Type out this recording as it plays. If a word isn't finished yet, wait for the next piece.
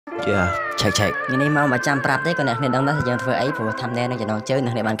ឆែកនេះមកមកចាំប្រាប់ទេក៏អ្នកគ្នាដឹងដែរថាយើងធ្វើអីព្រោះថាំណែនឹងចំណងជើងអ្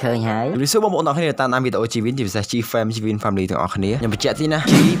នកគ្នាបានឃើញហើយ សួរបងប្អូនអ្នកគ្នាតាមដានវីដេអូ G-Win ជាពិសេស GFAM G-Win Family ទាំងអស់គ្នាខ្ញុំបញ្ជាក់ទីណា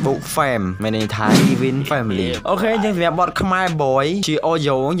G-Fam មានន័យថា G-Win Family អូខេយើងសម្រាប់បទខ្មែរ boy ជា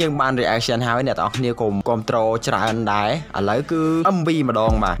audio យើងបាន reaction ហើយអ្នកទាំងអស់គ្នាកុំគ្រប់ត្រូលច្រើនដែរឥឡូវគឺ MV ម្ដ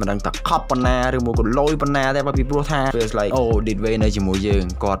ងបាទមិនដឹងថាខប់ប៉ុណ្ណាឬមកក៏លយប៉ុណ្ណាតែពីព្រោះថា feels like oh Dit-Way នៅជាមួយយើង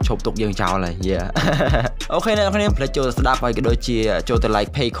គាត់ឈប់ទុកយើងចោលហើយ អូខេអ្នកទាំងអស់គ្នាផ្លេចចូលស្ដាប់ហើយក៏ដូចជាចូលទៅ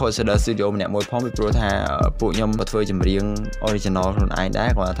like page Consider Studio ម្នាក់មួយផងពីព្រោះថាពួកខ្ញុំក៏ធ្វើចម្រៀង original ខ្លួនឯងដែរ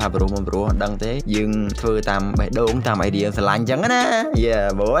គាត់ថាព្រោះដឹងទេយើងធ្វើតាមបេះដូងតាម idea ស្រឡាញ់អញ្ចឹងណា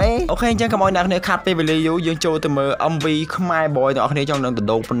boy អូខេអញ្ចឹងកុំឲ្យអ្នកគ្នាខាត់ពេលវេលាយូរយើងចូលទៅមើល MV ខ្មែរ boy ទាំងអស់គ្នាចង់នឹង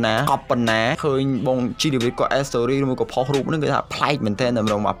ដងប៉ុណ្ណាកប់ប៉ុណ្ណាឃើញបង GFAM ក៏ story ឬមួយក៏ផុសរូបហ្នឹងគឺថាប្លែកមែនតើត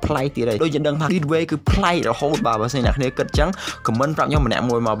ម្រងមកប្លែកទៀតហើយដូចយើងដឹងថា Dit-Way គឺប្លែករហូតបាទបើសិនអ្នកគ្នាគិតអញ្ចឹង comment ប្រាប់ខ្ញុំម្នាក់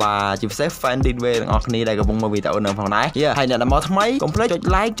មួយមកបាទជាពិសេស fan Dit-Way ទាំងអស់គ្នាដែលកំពុងមើលវីដេអូហ្នឹងផងដែរហើយអ្នកដែលមកថ្មីកុំភ្លេចចុច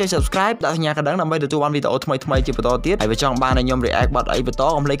like ចុច subscribe ដាក់សញ្ញាកណ្ដឹងដើម្បីទទួលបានវីដេអូថ្មីជាបន្តទៀតហើយបើចង់បានឲ្យខ្ញុំ react បាត់អីបន្ត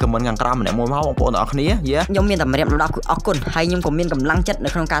កុំភ្លេច comment ខាងក្រោមម្នាក់មួយមកបងប្អូនទាំងអស់គ្នាខ្ញុំមានតម្រាបលំដាប់គឺអរគុណហើយខ្ញុំក៏មានកម្លាំងចិត្តនៅ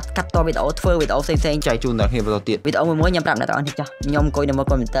ក្នុងការកាត់តវីដេអូធ្វើវីដេអូផ្សេងចែកជូនដល់គ្នាបន្តទៀតវីដេអូមួយខ្ញុំប្រាប់អ្នកទាំងអស់គ្នាចុះខ្ញុំអង្គុយនៅមើល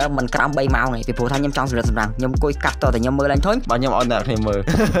computer មិនក្រោម3ម៉ោងទេពីព្រោះថាខ្ញុំចង់សម្រាប់ខ្ញុំអង្គុយកាត់តតែខ្ញុំមើលឡើងធុញបាទខ្ញុំឲ្យអ្នកគ្នាមើល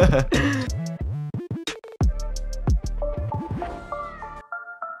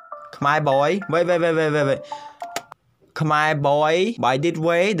ខ្មែរ boy វេខ្មែរ boy by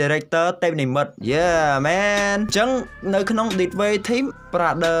Dit-Way director ទេពនិមិត្ត man អញ្ចឹងនៅក្នុង Dit-Way team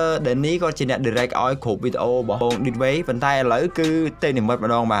brother Danny ក៏ជាអ្នក direct ឲ្យគ្រប់វីដេអូរបស់បង Dit-Way ប៉ុន្តែឥឡូវគឺទេពនិមិត្ត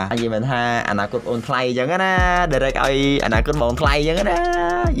ម្ដងបាទនិយាយមិនថាអនាគតអូនថ្លៃអញ្ចឹងណា direct ឲ្យអនាគតបងថ្លៃអញ្ចឹងណា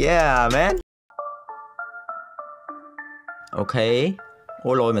man អូខេ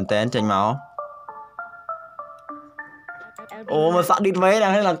អូលយមែនតើចេញមកអូមកសាក់ Dit-Way ដ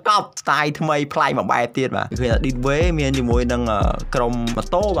ល់ហ្នឹងឡើងកប់ style ថ្មីប្លែកមួយបែបទៀតបាទឃើញថា Dit-Way មានជាមួយនឹងក្រុមម៉ូ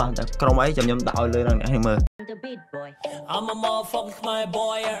តូបាទតែក្រុមអីខ្ញុំដាក់ឲ្យលើដល់អ្នកនេះមើល I'm a motherfucking Khmer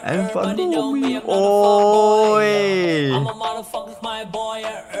boy everybody know me I'm a motherfucking Khmer boy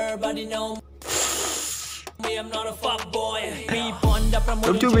everybody know me I'm not a fuck boy ខ្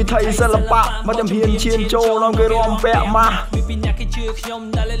ញុំជួយវិធីសិល្បៈមកជំហានឈានចូលក្នុងគេរួមពាក់ម៉ាស់ពីអ្នកគេជឿខ្ញុំ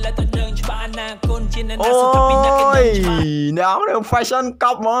ដែលលើទៅដឹងច្បាស់អនាគតជាអ្នកណាសុទ្ធតែពីអ្នកគេដឹងច្បាស់អ្នកនេះ fashion ក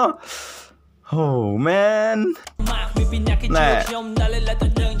ប់មក Oh man ពីអ្នកគេជឿខ្ញុំដែលលើទៅ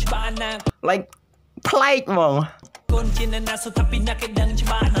ដឹងច្បាស់អនាគត like ប្លែកហ្មងកូនជាអ្នកណាសុទ្ធតែពីអ្នកគេដឹងច្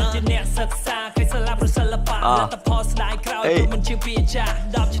បាស់ដូចជាអ្នកសិក្សាគេសាលាប្រសិលបៈលទ្ធផលស្ដាយក្រោយគឺមិនជឿពីអាចារ្យ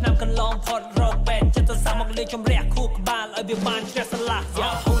10ឆ្នាំកន្លងផុតរកពេទ្យចិត្តសាមកលេខជំរះខួរក្បាលឲ្យវាបានជ្រះស្រឡះ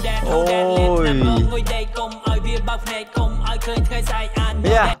អូដែនលេបណាំងុយដេកកុំឲ្យវាបើកភ្នែកកុំឲ្យឃើញថ្ងៃស្អែកអាន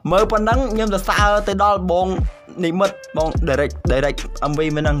មើលប៉ុណ្ណឹងខ្ញុំសរសើរទៅដល់បងនិមិត្តបង direct MV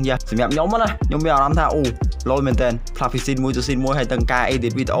មែនហ្នឹងសម្រាប់ខ្ញុំណាខ្ញុំមានអារម្មណ៍ថាអូលយមែនតើផ្លាស់ពីស៊ីនមួយទៅស៊ីនមួយហើយទាំងការ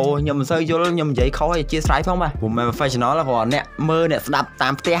edit វីដេអូខ្ញុំមិនសូវយល់ខ្ញុំនិយាយខុសឲ្យអធិស្ឋានផងបាទព្រោះមិន professional គ្រាន់អ្នកមើលអ្នកស្ដាប់តា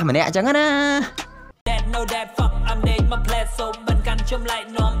មផ្ទះម្នាក់អញ្ចឹងណា No that fuck I'm name my plate so មិនកាន់ជុំឡៃ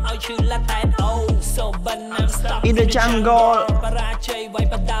នំឲ្យឈឺឡាតែអូ so មិន I'm stop in the jungle បរាជ័យវាយ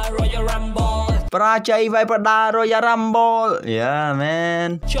បដា Royal Rumble បរាជ័យវាយបដា Royal Rumble yeah man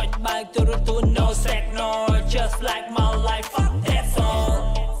ចុចបើកទូរទស្សន៍ no set no just like my life fuck that's all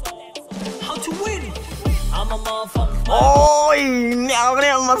how to win I'm a motherfucker អូយអ្នក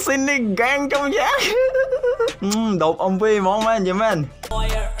នេះម៉ាស៊ីននេះ gang ចុងយ៉ាដប់ MV ហ្មងមែនយីមែន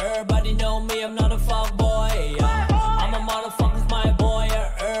Everybody know me I'm not a fuck boy I'm a motherfucker my boy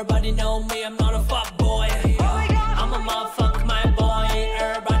Everybody know me I'm not a fuck boy I'm a motherfucker my boy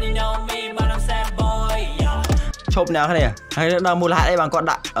Everybody know me but I'm sad boy ឈប់អ្នកគ្នាហើយដល់មូលហេតុអីបានគាត់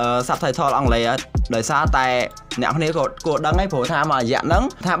ដាក់ subtitle អង់គ្លេសដោយសារតែអ្នកគ្នាក៏គួរដឹងហើយព្រោះថាមករយៈហ្នឹង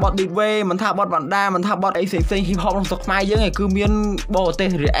ថាបទ Dit-Way មិនថាបទវណ្ដាមិនថាបទអីផ្សេង hip hop ក្នុងស្រុកខ្មែរយើងឯងគឺមានបរទេស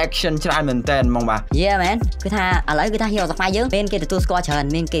reaction ច្រើនមែនតើហ្មងបាទ Yeah man គឺថាឥឡូវគឺថា hip hop ស្រុកខ្មែរយើងមានគេទទួលស្គាល់ច្រើន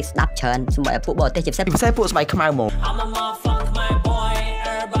មានគេស្ដាប់ច្រើនសម្រាប់ពួកបរទេសជាពិសេសពួកស្បែកខ្មៅហ្មង I'm a motherfucker my boy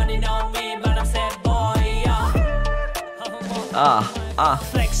everybody know me but I'm sad boy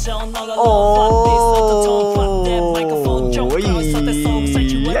flex on all the fuck this so the tone fuck that microphone jump close so the song say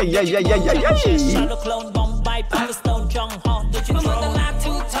you yeah clone bomb by stone jong hot did you know the line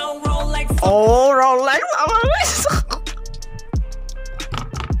two tone Rolex oh Rolex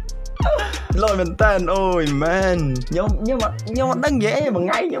លយមែនតើអូយ man ខ្ញុំអត់ដឹងនិយាយអីមួយថ្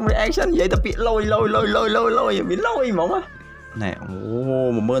ងៃខ្ញុំ reaction និយាយតែពាក្យលយមានលយហ្មងណែអូ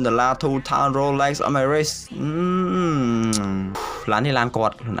$100 two town Rolex on my wrist ឡាននេះឡានគា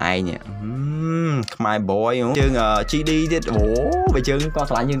ត់ខ្លួនឯងខ្មែរ boy ជើង GD ទៀតអូបើជើងគាត់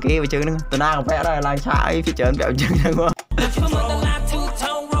ឆ្លាញ់ជាងគេបើជើងហ្នឹងតាណាក៏ពាក់ដែរឡើងឆាអីពីច្រើនពាក់ជើងហ្នឹងមក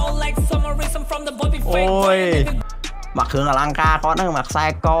អូយ mặc thường là lăng ca có nó mặc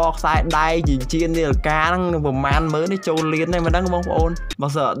sai co sai đai gì chiên đi là cá nó vừa man mới đi châu liên này mà đang bông ôn bao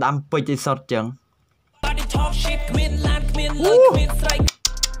giờ đam pịch thì sọt chẳng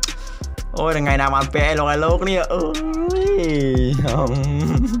ôi là ngày nào mà ăn pe rồi lúc nè ơi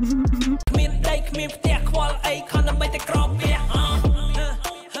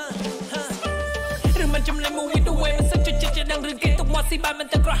si ba mình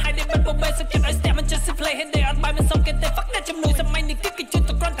từng có hai đêm bên bờ bên sẽ chọn step mình just play hand they on by mình xong cái tay fuck that chấm nuôi xem mày đi kích cái chuyện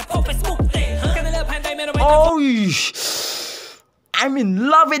tụi con cả Facebook cái này là hand day mình ôi I'm in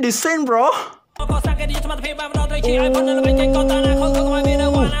love with this scene bro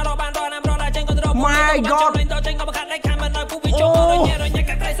my god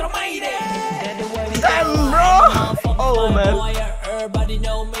damn bro oh man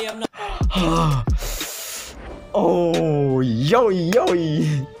oh yo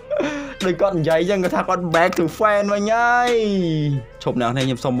đừng con giấy dân người ta con back to fan mà nhây chụp nào này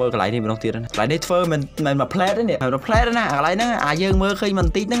nhầm xong mơ cái lại thì mình không tiền đấy lại đây phơi mình mà play đấy nè nó play đấy nè cái lại nó dân mơ khi mình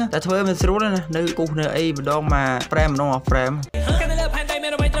tí nữa ta phơi mình xíu đấy nè nơi cụ nơi ấy mình đong mà frame nó frame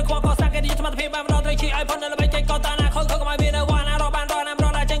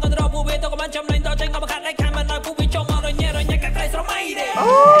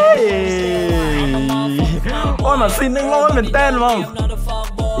ôi mà xin nó lỗi mình tên không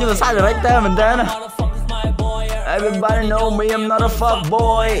nhưng mà sai rồi tên mình tên nè everybody know me I'm not a fuck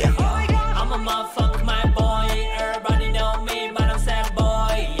boy I'm a motherfucking boy everybody know me but I'm sad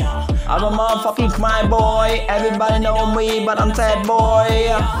boy I'm a motherfucking Khmer boy everybody know me but I'm sad boy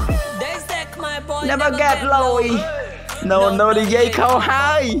never get low no DJ khâu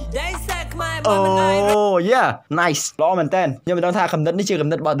hai oh yeah nice lo mình tên nhưng mà đang tha cầm đất đi chưa cầm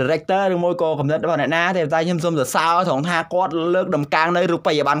đất bảo director đừng môi cô cầm đất bảo này na thì tay nhâm xôm giờ sao thằng tha quát lướt đầm cang nơi rụp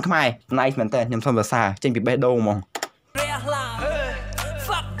bay bán Khmer nice mình tên nhâm xôm giờ xa trên bị bê đô mong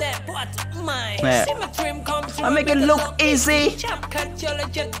nè I make it look easy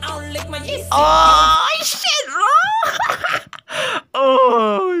oh shit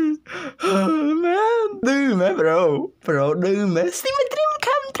oh man do man bro do man see my dream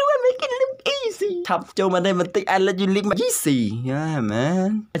come true and make it look easy thập cho mình đây mình tích I let you live my easy yeah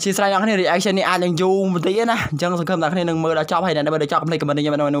man chia sẻ những cái reaction này anh đang du một tí na chẳng sẵn là cái này đừng mơ đã chop hay là bây giờ chop complete comment đi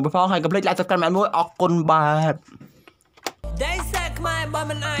nhưng mà nó phải hay complete lại subscribe bạn mỗi Kon Komsot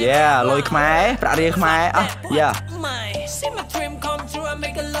yeah lôi Khmer pra riêng Khmer yeah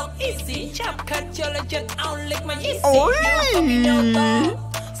ôi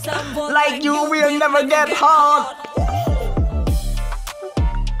like you will never get hot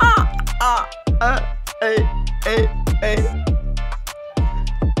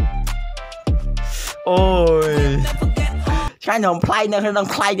ôi cái nhóm play nó đang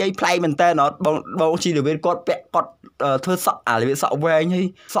play đây play mình tên nó bông chi được bên cột vẽ cột thưa sọ là biết sọ về như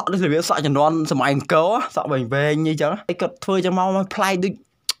sọ đây là biết sọ cho non sầm anh cố sọ bình về như chứ cái cột thưa cho mau play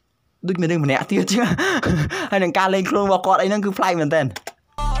đứt mình đừng mà nẹt tiếc chứ hay đừng ca lên luôn vào cột ấy nó cứ play mình tên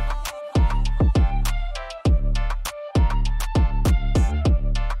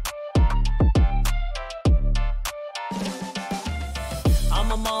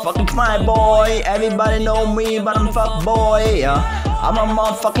fucking Khmer boy, everybody know me, but I'm fuck boy. I'm a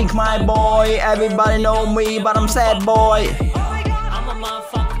motherfucking Khmer boy, everybody know me, but I'm sad boy.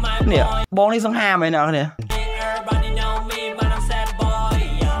 Nè, bóng đi sang ham này nào nè.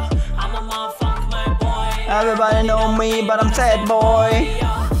 Everybody know me, but I'm sad boy.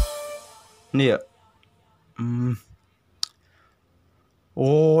 Nè.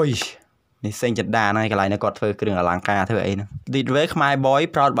 Ôi.นี่เซ็งจัดดาในกันไรนะกดเฟอร์เครื่องอลังการเธอเอง Dit-Way Khmer boy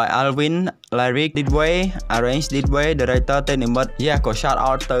proud by Alvin lyric Dit-Way arrange Dit-Way director tên image yeah ก็ shout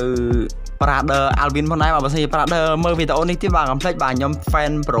out ទៅ brother Alvin ផងដែរបើសិនជា brother មើលវីដេអូនេះទៀតបាទកុំភ្លេចបាទខ្ញុំ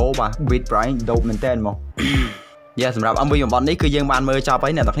fan pro បាទ beat Brian dope មែនតើមកyeah សម្រាប់ MV បំបត្តិនេះគឺយើងបានមើលចប់ហើ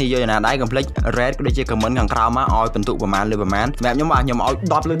យអ្នកទាំងគ្នាយកយ៉ាងណាដែរកុំភ្លេច rate ក៏ដូចជា comment ខាងក្រោមមកឲ្យបន្ទុកប្រមាណលើប្រមាណសម្រាប់ខ្ញុំបាទខ្ញុំឲ្យ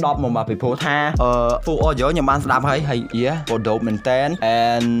10លើ10មកបាទពីព្រោះថា full audio ខ្ញុំបានស្ដាប់ហើយ yeah ក៏ dope មែនតើ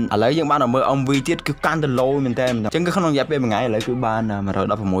and ឥឡូវយើងបានមើល MV ទៀតគឺកាន់តែ low មែនតើអញ្ចឹងគឺក្នុងរយៈពេលមួយថ្ងៃឥឡូវគឺបាន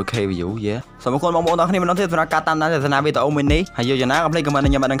 116k view yeah សូមអរគុណបងប្អូនទាំងគ្នាម្ដងទៀតសម្រាប់ការតាមដានទស្សនាវីដេអូមួយនេះហើយយកយ៉ាងណាកុំភ្លេច comment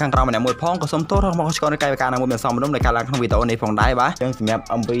ខ្ញុំបានខាងក្រោមម្នាក់មួយផងក៏សូមទោសរបស់មកស្គាល់នៅកាយវិការណាមួយមិនសមរម្យដែលកើតឡើងក្នុងវីដេអូនេះផងដែរបាទអញ្ចឹងសម្រាប់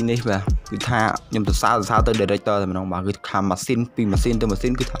MV នេះបាទគឺថាខ្ញុំសរសើរទៅ director តែ ម្ដងបាទគឺខាំម៉ាស៊ីនពីម៉ាស៊ីនទៅម៉ាស៊ី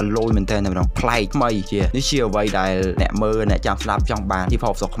នគឺថាលយមែនតើម្ដងប្លែកថ្មីជានេះជាអ្វីដែលអ្នកមើលអ្នកចាំស្ដាប់ចង់បាន hip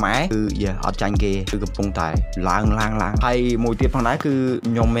hop ស្រុកខ្មែរគឺអត់ចាញ់គេគឺកំពុងតែឡើងហើយមួយទៀតផងដែរគឺ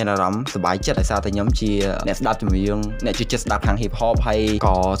ខ្ញុំមានអារម្មណ៍សប្បាយចិត្តដោយសារតែខ្ញុំជាអ្នកស្ដាប់ចម្រៀងអ្នកជឿចិត្តស្ដាប់ខាង hip hop ហើយ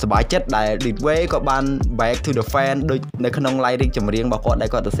ក៏សប្បាយចិត្តដែល Dit-Way ក៏បាន back to the fan ដូចនៅក្នុង lyric ចម្រៀងរបស់គាត់ដែល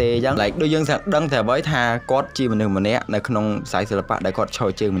គាត់ទៅសេអញ្ចឹង like ដូចយើងដឹងតែអ្វីថាគាត់ជាមនុស្សម្នាក់នៅក្នុងខ្សែសិល្បៈដែលគាត់ឈរ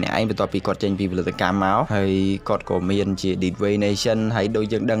ជើងម្នាក់ឯងបន្ទាប់ពីគាត់ចេញពីផលិតកម្មមកហើយគាត់ក៏មានជា Dit-Way Nation ហើយដូច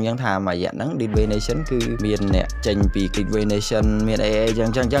យើងដឹងអញ្ចឹងថាមួយរយៈហ្នឹង Dit-Way Nation គឺមានអ្នកចេញពី Dit-Way Nation មានអីអ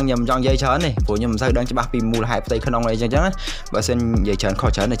ញ្ចឹងខ្ញុំចង់និយាយច្រើនទេព្រោះខ្ញុំមិនសូវដឹងច្បាស់ពីមូលហេតុផ្ទៃក្នុងអីអញ្ចឹងបើសិននិយាយច្រើនខុស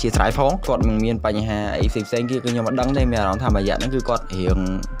ច្រើនតែជាស្រ័យផងគាត់មិនមានបញ្ហាអីផ្សេងៗគឺខ្ញុំមិនដឹងទេមានអារម្មណ៍ថាមួយរយៈហ្នឹងគឺគាត់រៀង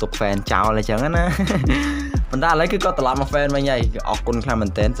ទុក fan ចោលអញ្ចឹងណាប៉ុន្តែឥឡូវគឺគាត់ត្រឡប់មក fan វិញហើយអរគុណខ្លាំងមែ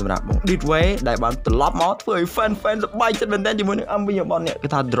នទែនសម្រាប់ Dit-Way ដែលបានត្រឡប់មកធ្វើឲ្យ fan សប្បាយចិត្តមែនទែនជាមួយនឹង MV របស់អ្នកគឺ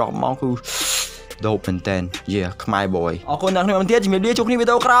ថា drop មកគឺ dope មែនទែន yeah ខ្មែរ boy អរគុណដល់អ្នកនាងទៀតជំរាបលាជួបគ្នាវី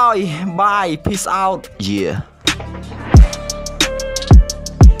ដេអូក្រោយ bye peace out yeah